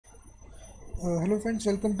Hello friends,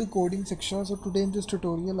 welcome to Coding Shiksha. So today in this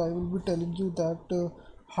tutorial I will be telling you that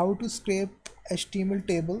how to scrape HTML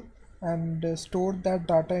table and store that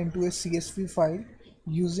data into a CSV file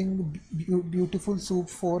using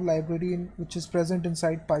BeautifulSoup4 library which is present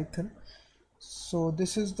inside Python. So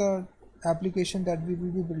this is the application that we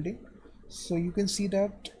will be building. So you can see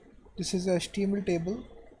that this is a HTML table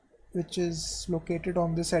which is located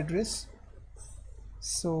on this address.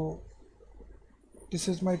 So this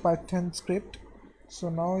is my Python script. So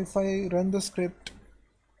now if I run the script,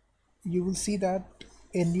 you will see that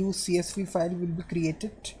a new CSV file will be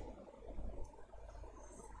created.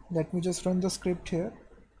 Let me just run the script here.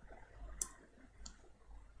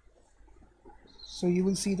 So you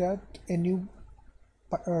will see that a new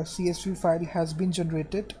CSV file has been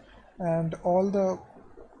generated and all the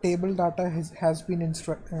table data has been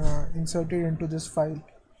inserted into this file.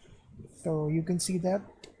 So you can see that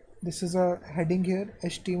this is a heading here,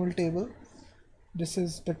 HTML table. This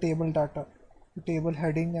is the table data, the table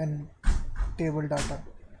heading and table data.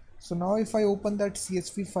 So now if I open that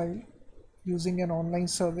CSV file using an online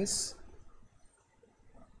service,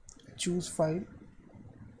 choose file,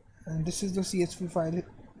 and this is the CSV file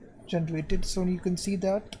generated. So you can see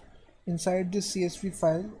that inside this CSV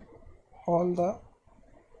file all the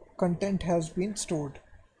content has been stored.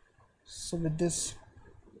 So with this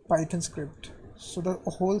Python script, so the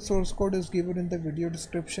whole source code is given in the video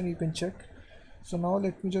description, you can check. So now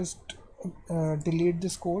let me just delete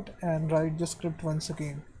this code and write the script once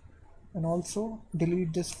again, and also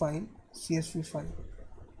delete this file, CSV file.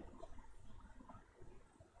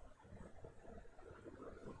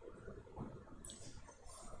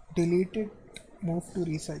 Delete it, move to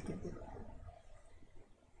recyclable.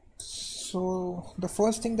 So the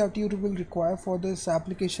first thing that you will require for this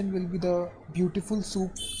application will be the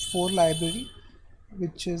BeautifulSoup4 library,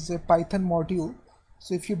 which is a Python module.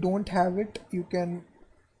 So if you don't have it, you can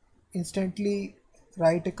instantly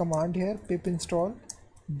write a command here, pip install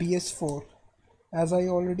bs4. As I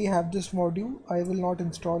already have this module, I will not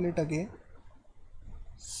install it again.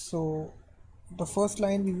 So the first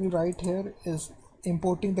line we will write here is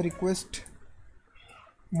importing the request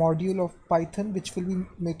module of Python, which will be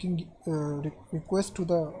making request to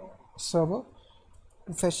the server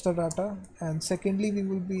to fetch the data, and secondly we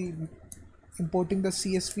will be importing the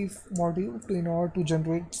CSV module in order to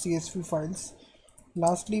generate CSV files.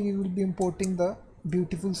 Lastly, we will be importing the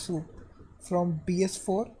BeautifulSoup from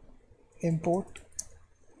bs4 import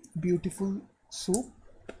BeautifulSoup,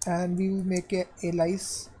 and we will make a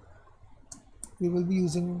alias. We will be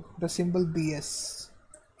using the symbol BS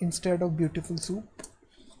instead of BeautifulSoup.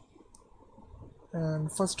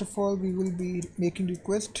 And first of all, we will be making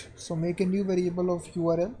request. So make a new variable of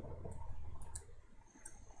URL,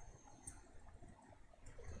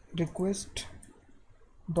 request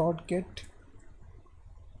dot get.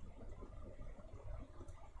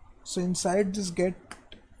 So inside this get,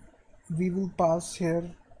 we will pass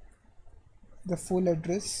here the full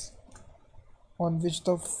address on which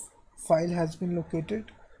the file has been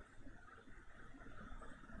located.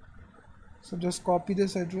 So just copy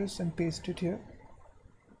this address and paste it here.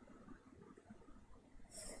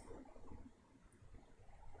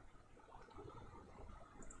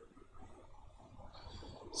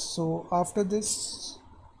 So after this,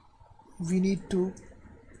 we need to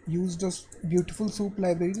use the BeautifulSoup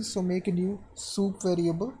library. So make a new soup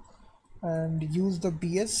variable and use the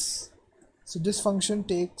BS. So this function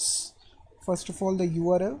takes first of all the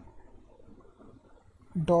URL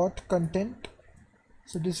dot content.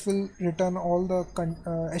 So this will return all the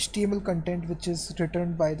HTML content which is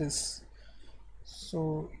returned by this.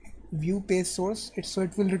 So view page source, so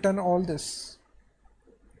it will return all this.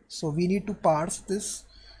 So we need to parse this.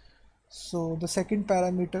 So the second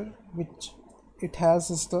parameter which it has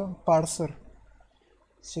is the parser.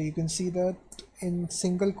 So you can see that in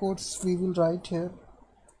single quotes we will write here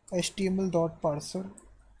html.parser.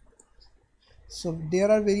 So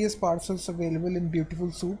there are various parsers available in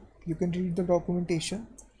BeautifulSoup. You can read the documentation.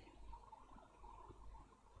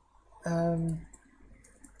 And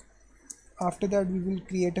after that we will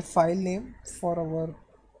create a file name for our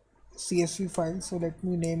CSV file. So let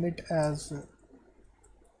me name it as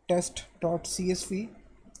test.csv.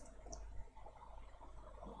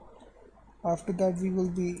 After that we will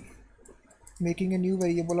be making a new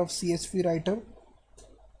variable of CSV writer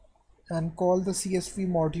and call the CSV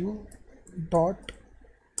module dot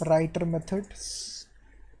writer method.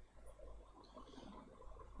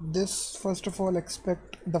 This first of all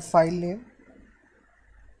expect the file name.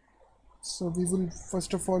 So we will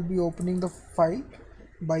first of all be opening the file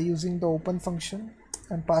by using the open function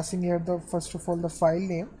and passing here the first of all the file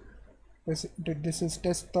name. This is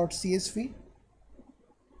test.csv.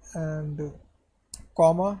 and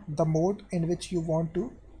comma the mode in which you want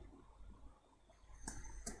to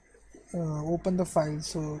open the file.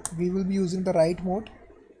 So we will be using the write mode.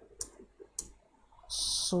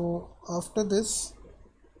 So after this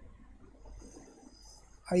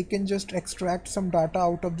I can just extract some data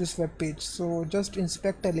out of this web page. So just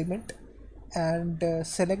inspect element and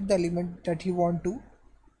select the element that you want to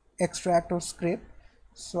extract or scrape.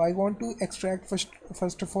 So I want to extract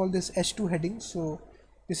first of all this h2 heading. So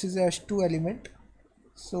this is a h2 element.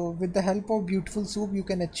 So with the help of Beautiful Soup you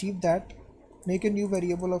can achieve that. Make a new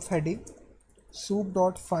variable of heading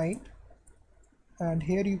soup.find, and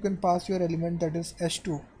here you can pass your element, that is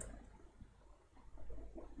h2,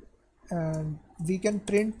 and we can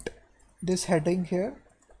print this heading here,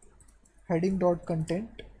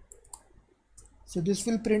 heading.content. So this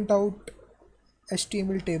will print out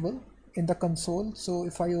HTML table in the console. So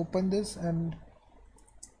if I open this and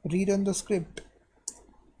rerun the script,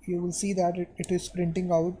 you will see that it is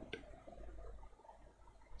printing out.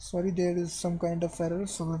 Sorry, there is some kind of error,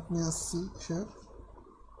 so let me just see here.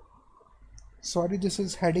 Sorry, this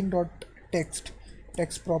is heading.text,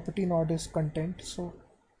 text property, not as content. So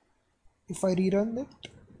if I rerun it,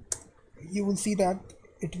 you will see that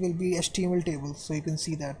it will be HTML table. So you can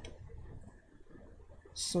see that.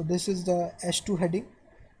 So this is the h2 heading.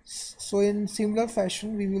 So in similar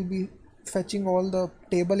fashion we will be fetching all the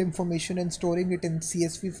table information and storing it in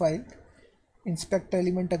CSV file. Inspect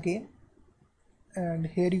element again, and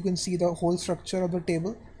here you can see the whole structure of the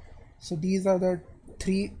table. So these are the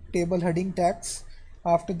 3 table heading tags.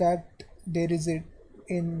 After that there is it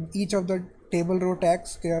in each of the table row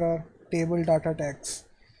tags there are table data tags.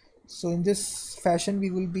 So in this fashion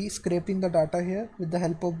we will be scraping the data here with the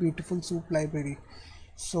help of Beautiful Soup library.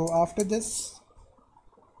 So after this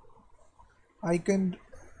I can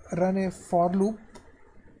run a for loop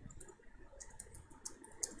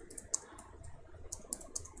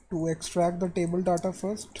to extract the table data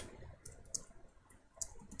first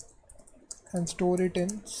and store it in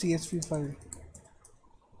CSV file.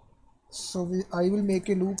 So I will make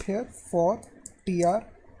a loop here for tr,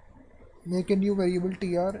 make a new variable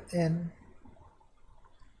tr in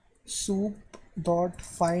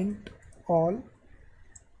soup.find all.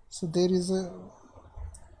 So there is a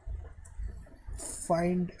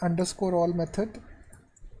find underscore all method.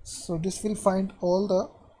 So this will find all the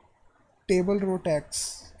table row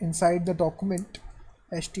tags inside the document,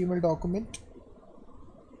 HTML document,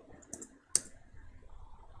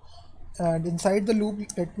 and inside the loop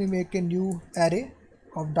let me make a new array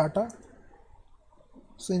of data.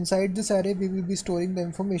 So inside this array we will be storing the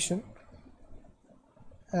information,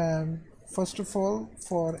 and first of all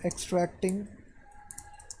for extracting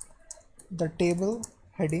the table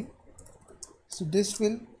heading, so this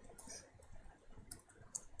will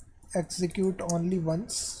execute only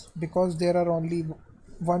once because there are only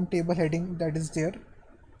one table heading that is there.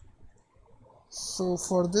 So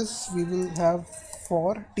for this we will have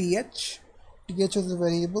for th is a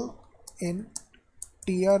variable in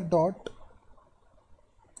tr dot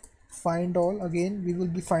find all. Again we will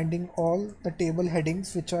be finding all the table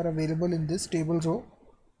headings which are available in this table row.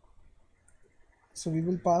 So we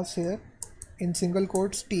will pass here in single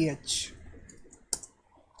quotes th.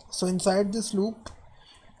 So inside this loop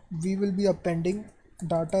we will be appending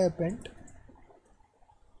data append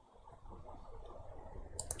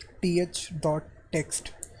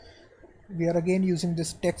th.text. We are again using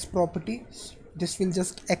this text property. This will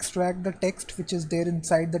just extract the text which is there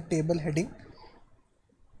inside the table heading.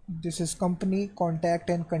 This is company, contact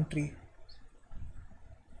and country.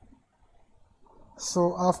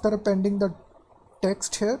 So after appending the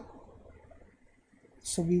text here,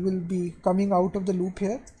 so we will be coming out of the loop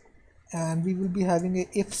here and we will be having a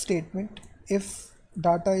if statement. If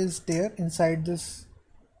data is there inside this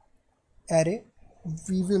array,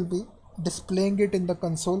 we will be displaying it in the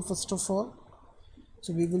console first of all.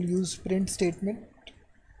 So we will use print statement,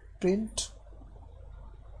 print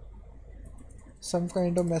some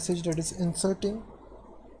kind of message, that is inserting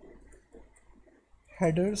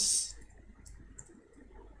headers.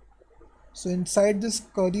 So inside this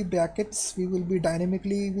curly brackets we will be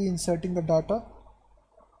dynamically inserting the data.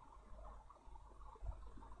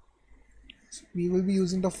 So we will be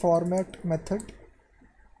using the format method.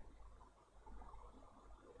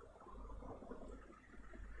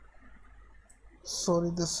 Sorry,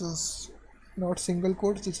 this is not single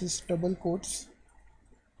quotes, this is double quotes.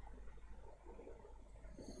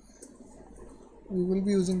 We will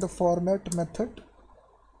be using the format method.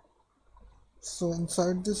 So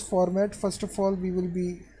inside this format, first of all we will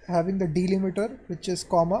be having the delimiter, which is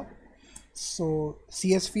comma. So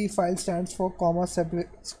CSV file stands for comma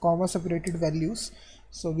separated values.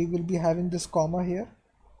 So we will be having this comma here.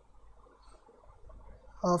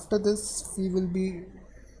 After this we will be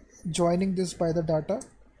joining this by the data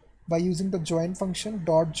by using the join function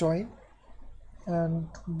dot join, and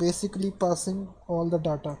basically passing all the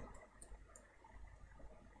data.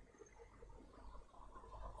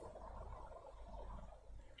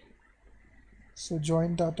 So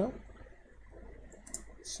join data,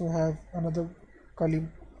 so have another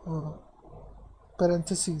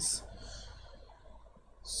parentheses.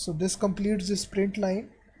 So this completes this print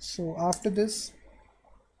line. So after this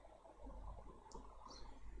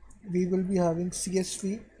we will be having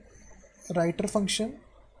CSV writer function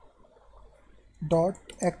dot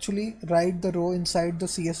actually write the row inside the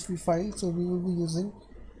CSV file. So we will be using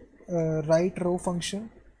write row function,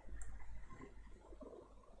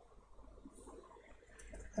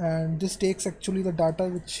 and this takes actually the data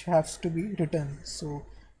which has to be written. So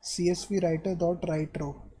CSV writer dot write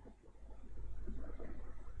row.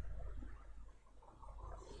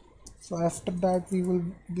 So after that we will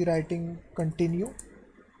be writing continue,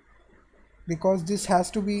 because this has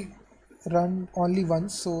to be run only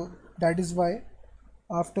once, so that is why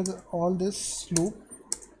after all this loop,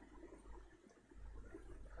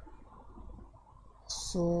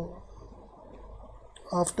 so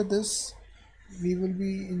after this we will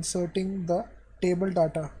be inserting the table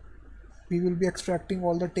data. We will be extracting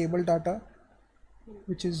all the table data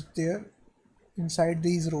which is there inside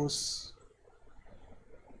these rows.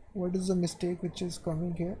 What is the mistake which is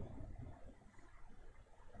coming here?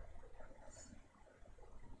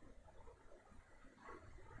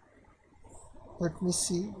 Let me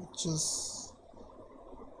see, which is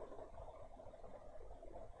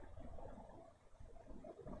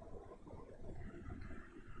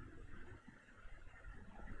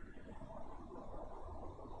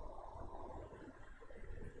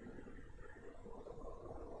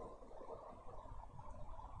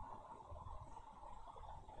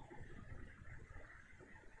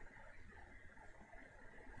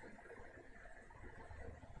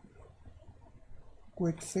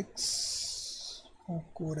quick fix or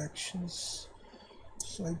code actions.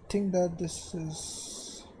 So I think that this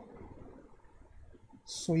is,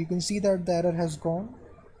 so you can see that the error has gone.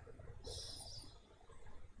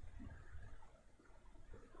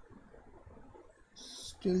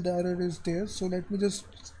 Still the error is there, so let me just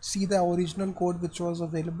see the original code which was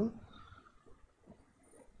available.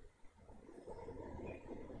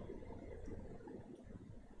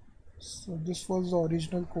 So this was the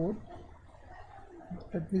original code.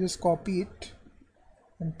 Let me just copy it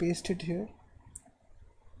and paste it here.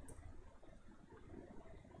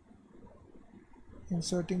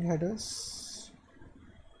 Inserting headers.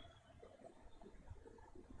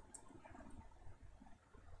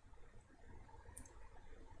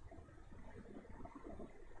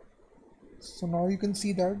 So now you can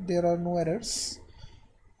see that there are no errors,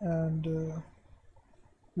 and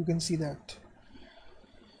you can see that.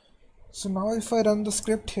 So now if I run the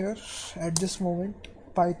script here at this moment,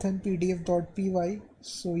 python pdf.py,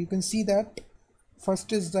 so you can see that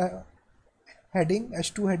first is the heading,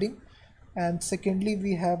 h2 heading, and secondly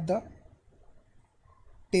we have the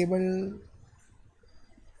table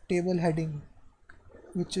heading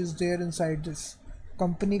which is there inside this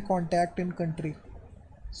company, contact and country.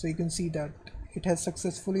 So you can see that it has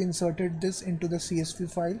successfully inserted this into the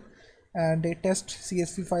CSV file, and a test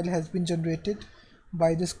CSV file has been generated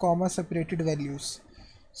by this comma separated values.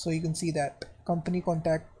 So you can see that company,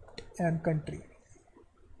 contact and country.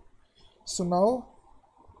 So now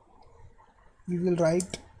we will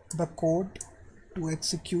write the code to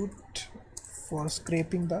execute for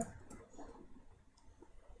scraping the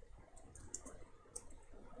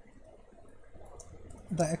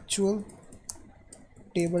actual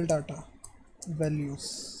table data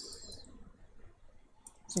values.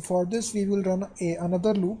 So for this we will run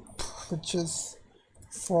another loop, which is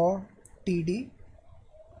for td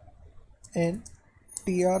in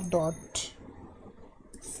tr dot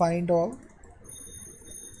find all,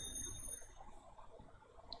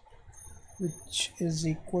 which is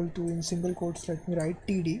equal to, in single quotes let me write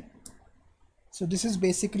td. So this is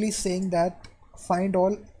basically saying that find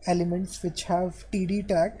all elements which have td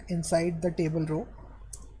tag inside the table row.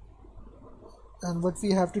 And what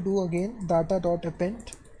we have to do again, data dot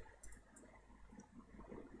append,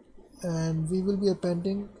 and we will be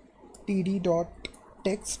appending td dot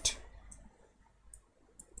text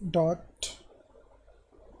dot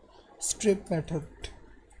strip method.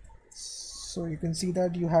 So you can see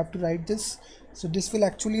that you have to write this. So this will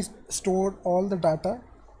actually store all the data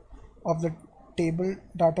of the table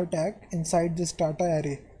data tag inside this data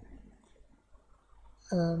array,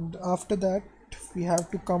 and after that we have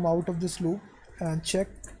to come out of this loop and check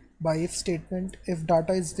by if statement if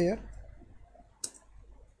data is there.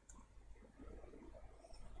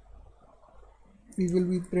 We will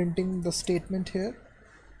be printing the statement here,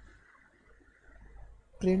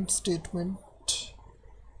 print statement,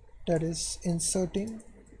 that is inserting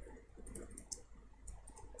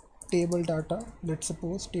table data, let's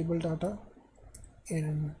suppose table data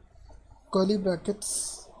in curly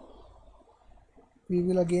brackets. We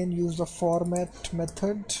will again use the format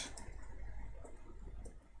method.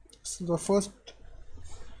 So the first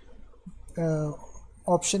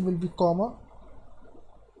option will be comma,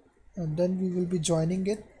 and then we will be joining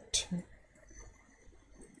it,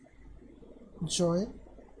 join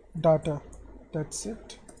data, that's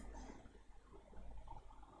it.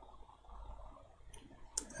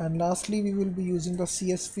 And lastly we will be using the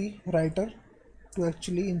CSV writer to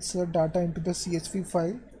actually insert data into the CSV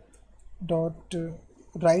file dot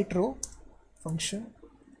write row function,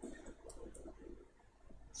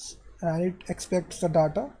 and it expects the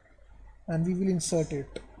data and we will insert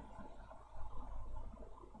it.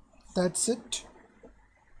 That's it.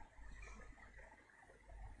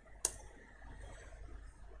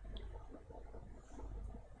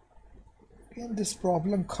 Again this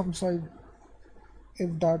problem comes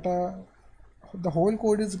if data, the whole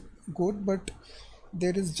code is good but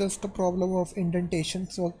there is just a problem of indentation.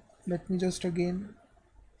 So let me just again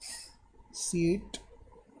see it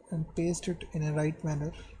and paste it in a right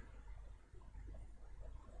manner.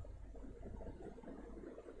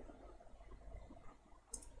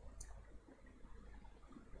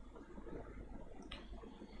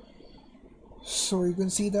 So you can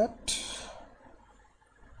see that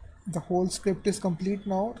the whole script is complete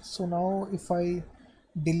now. So now if I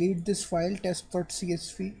delete this file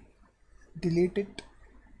test.csv, delete it,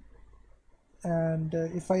 and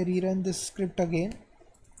if I rerun this script again,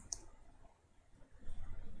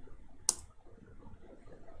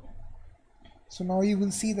 so now you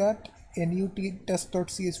will see that a new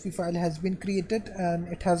test.csv file has been created and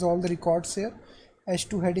it has all the records here.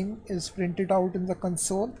 H2 heading is printed out in the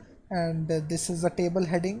console, and this is the table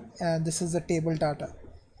heading and this is the table data.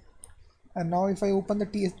 And now if I open the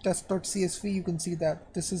test.csv, you can see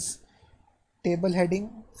that this is table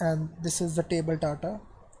heading and this is the table data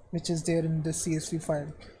which is there in the CSV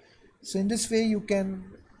file. So in this way you can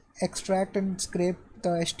extract and scrape the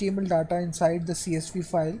HTML data inside the CSV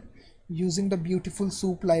file using the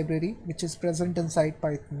BeautifulSoup library which is present inside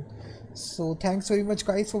Python. So thanks very much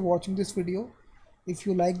guys for watching this video. If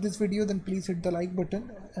you like this video then please hit the like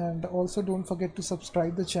button, and also don't forget to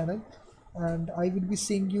subscribe the channel, and I will be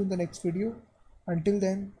seeing you in the next video. Until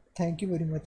then, thank you very much.